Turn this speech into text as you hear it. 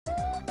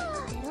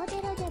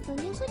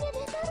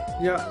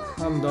Yeah,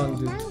 I'm done,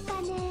 dude.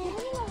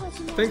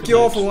 Thank you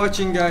all for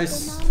watching,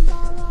 guys.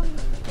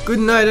 Good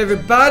night,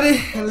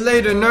 everybody, and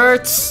later,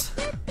 nerds.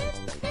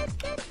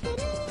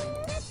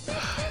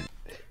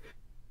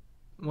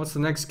 What's the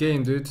next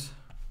game, dude?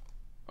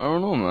 I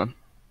don't know, man.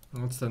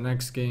 What's the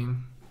next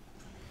game?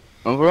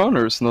 Over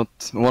Honor is not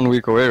 1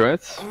 week away,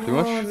 right? Pretty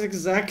much. It's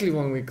exactly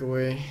 1 week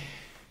away.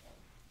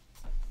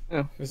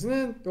 Yeah. Isn't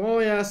it? Oh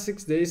yeah,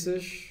 6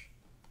 days-ish.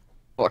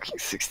 Fucking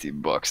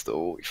 $60 though,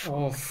 holy fuck.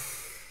 Oh,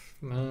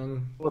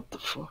 man. What the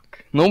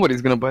fuck?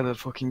 Nobody's gonna buy that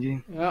fucking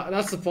game. Yeah,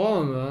 that's the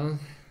problem, man.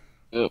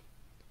 Yep.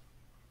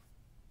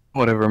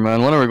 Whatever,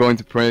 man. When are we going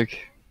to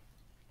break?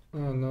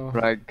 Oh no.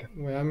 Brag.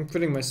 Wait, I'm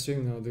quitting my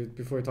stream now, dude,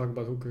 before I talk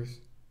about hookers.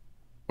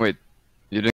 Wait,